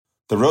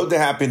The road to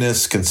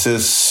happiness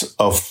consists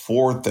of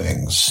four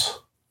things.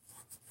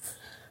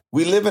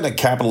 We live in a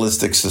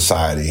capitalistic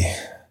society.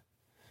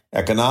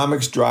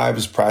 Economics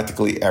drives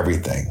practically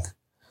everything.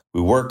 We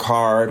work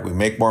hard, we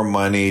make more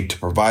money to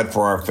provide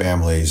for our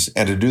families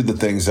and to do the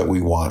things that we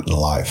want in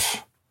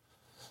life.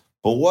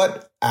 But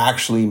what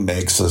actually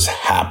makes us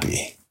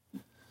happy?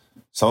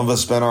 Some of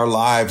us spend our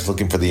lives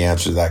looking for the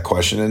answer to that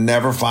question and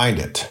never find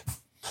it.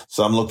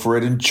 Some look for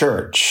it in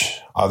church.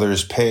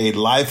 Others pay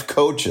life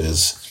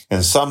coaches.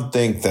 And some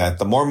think that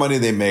the more money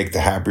they make, the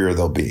happier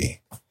they'll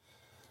be.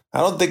 I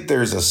don't think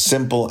there's a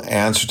simple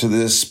answer to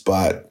this,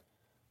 but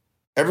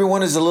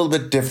everyone is a little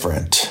bit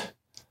different.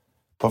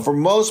 But for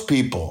most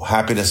people,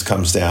 happiness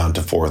comes down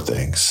to four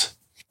things.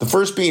 The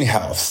first being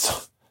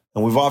health.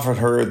 And we've often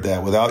heard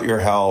that without your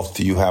health,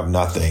 you have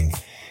nothing.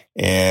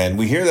 And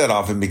we hear that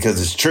often because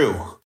it's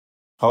true.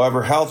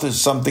 However, health is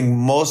something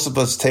most of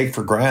us take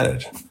for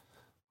granted.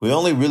 We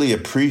only really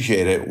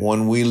appreciate it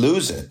when we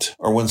lose it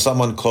or when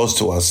someone close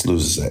to us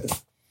loses it.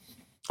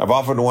 I've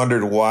often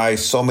wondered why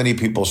so many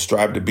people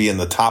strive to be in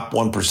the top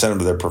 1%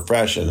 of their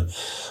profession,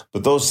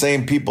 but those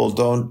same people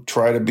don't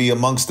try to be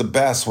amongst the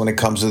best when it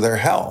comes to their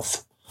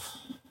health.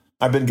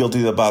 I've been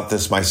guilty about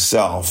this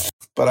myself,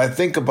 but I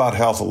think about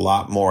health a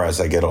lot more as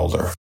I get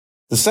older.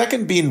 The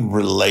second being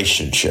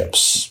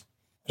relationships.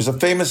 There's a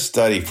famous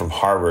study from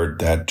Harvard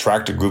that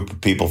tracked a group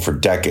of people for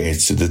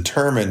decades to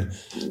determine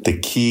the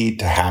key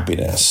to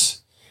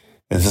happiness.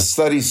 And the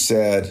study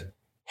said,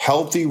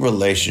 healthy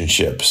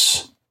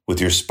relationships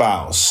with your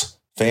spouse,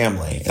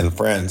 family, and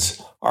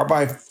friends are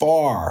by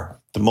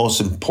far the most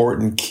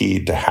important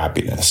key to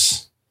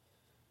happiness.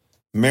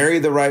 Marry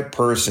the right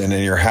person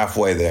and you're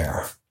halfway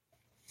there.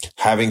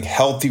 Having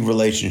healthy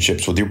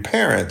relationships with your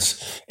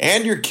parents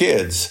and your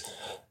kids,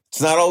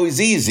 it's not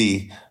always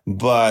easy,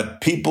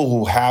 but people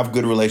who have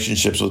good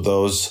relationships with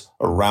those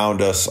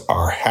around us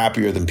are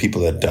happier than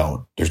people that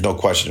don't. There's no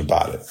question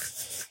about it.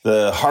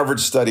 The Harvard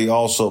study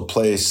also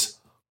placed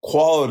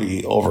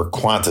quality over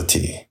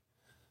quantity.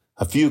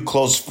 A few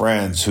close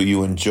friends who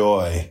you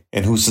enjoy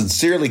and who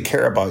sincerely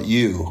care about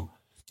you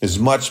is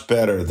much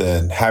better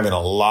than having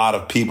a lot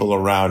of people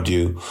around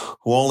you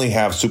who only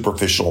have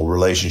superficial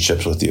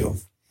relationships with you.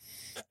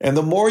 And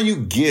the more you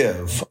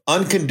give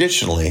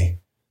unconditionally,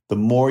 the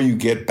more you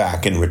get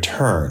back in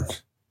return.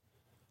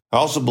 I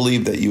also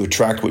believe that you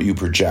attract what you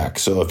project.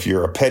 So if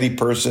you're a petty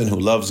person who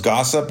loves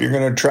gossip, you're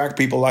going to attract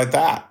people like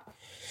that.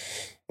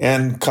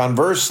 And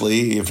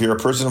conversely, if you're a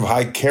person of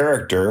high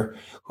character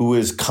who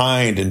is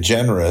kind and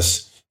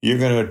generous, you're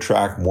going to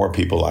attract more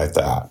people like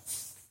that.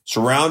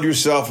 Surround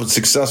yourself with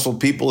successful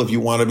people if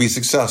you want to be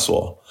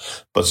successful,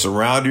 but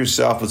surround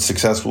yourself with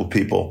successful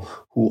people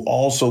who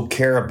also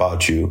care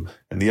about you,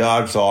 and the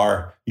odds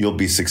are you'll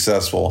be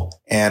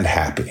successful and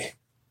happy.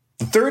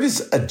 The third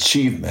is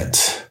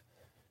achievement.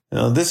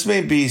 This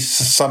may be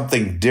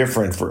something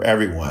different for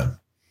everyone.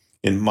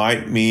 It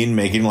might mean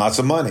making lots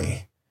of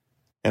money.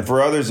 And for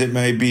others, it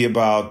may be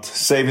about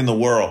saving the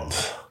world.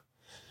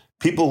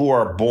 People who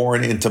are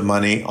born into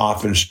money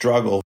often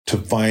struggle to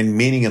find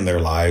meaning in their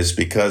lives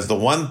because the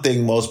one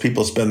thing most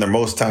people spend their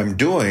most time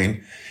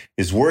doing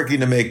is working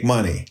to make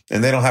money,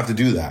 and they don't have to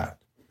do that.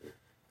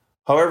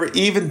 However,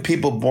 even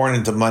people born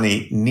into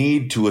money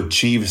need to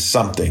achieve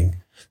something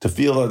to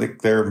feel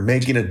that they're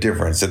making a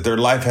difference, that their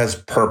life has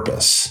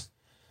purpose.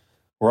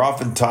 We're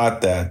often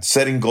taught that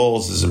setting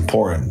goals is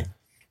important.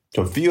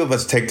 So few of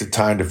us take the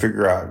time to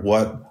figure out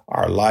what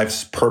our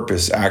life's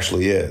purpose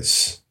actually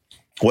is.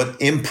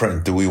 What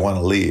imprint do we want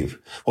to leave?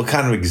 What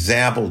kind of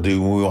example do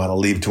we want to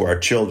leave to our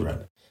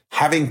children?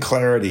 Having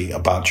clarity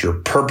about your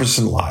purpose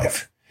in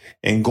life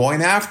and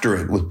going after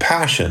it with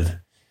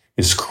passion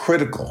is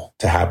critical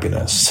to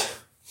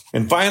happiness.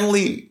 And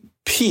finally,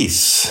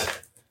 peace.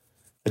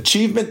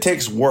 Achievement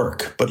takes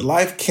work, but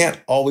life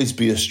can't always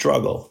be a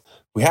struggle.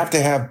 We have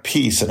to have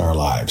peace in our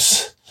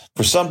lives.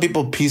 For some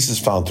people, peace is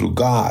found through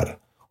God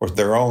or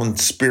their own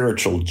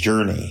spiritual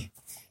journey.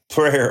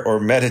 Prayer or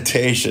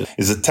meditation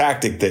is a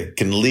tactic that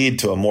can lead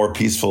to a more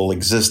peaceful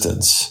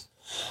existence.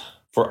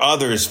 For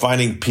others,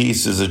 finding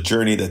peace is a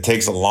journey that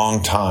takes a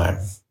long time.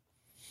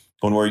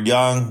 When we're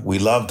young, we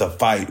love to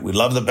fight, we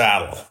love the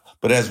battle.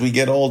 But as we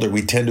get older,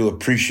 we tend to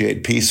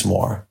appreciate peace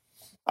more.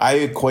 I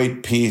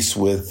equate peace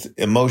with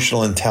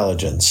emotional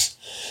intelligence.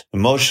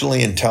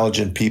 Emotionally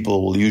intelligent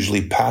people will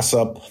usually pass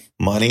up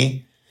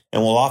money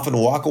and will often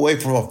walk away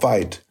from a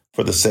fight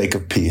for the sake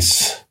of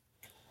peace.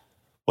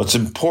 What's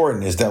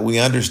important is that we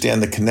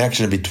understand the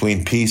connection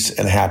between peace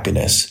and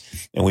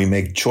happiness, and we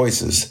make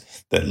choices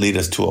that lead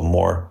us to a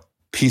more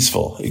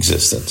peaceful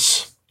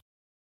existence.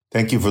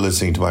 Thank you for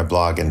listening to my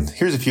blog, and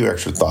here's a few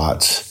extra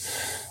thoughts.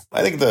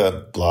 I think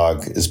the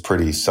blog is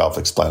pretty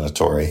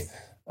self-explanatory.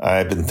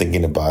 I've been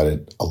thinking about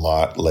it a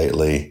lot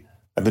lately.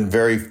 I've been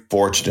very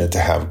fortunate to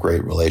have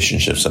great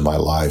relationships in my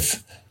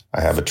life.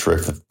 I have a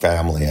terrific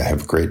family. I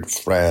have great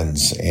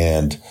friends,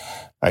 and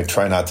I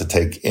try not to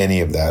take any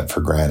of that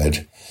for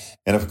granted.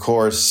 And of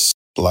course,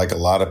 like a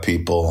lot of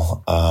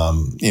people,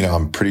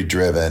 I'm pretty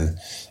driven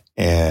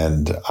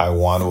and I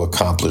want to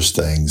accomplish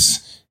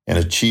things. and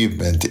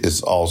achievement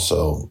is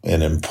also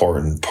an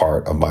important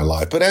part of my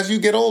life. But as you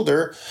get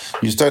older,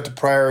 you start to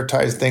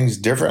prioritize things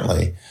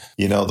differently.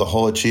 The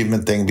whole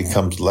achievement thing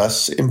becomes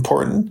less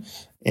important,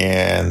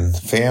 and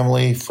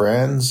family,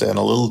 friends, and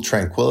a little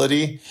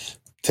tranquility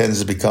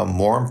tends to become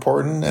more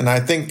important. And I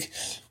think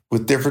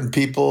with different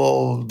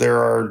people,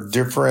 there are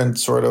different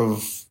sort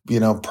of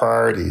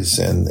priorities,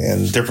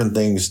 and different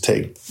things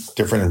take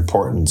different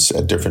importance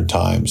at different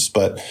times.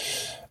 But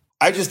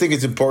I just think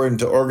it's important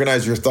to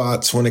organize your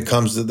thoughts when it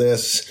comes to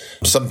this.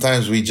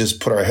 Sometimes we just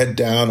put our head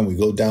down and we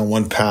go down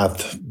one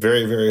path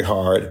very, very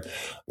hard,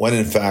 when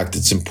in fact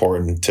it's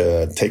important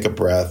to take a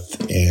breath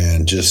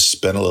and just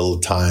spend a little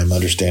time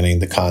understanding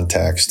the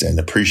context and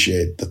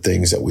appreciate the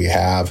things that we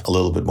have a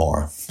little bit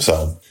more.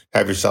 So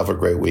have yourself a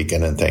great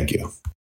weekend, and thank you.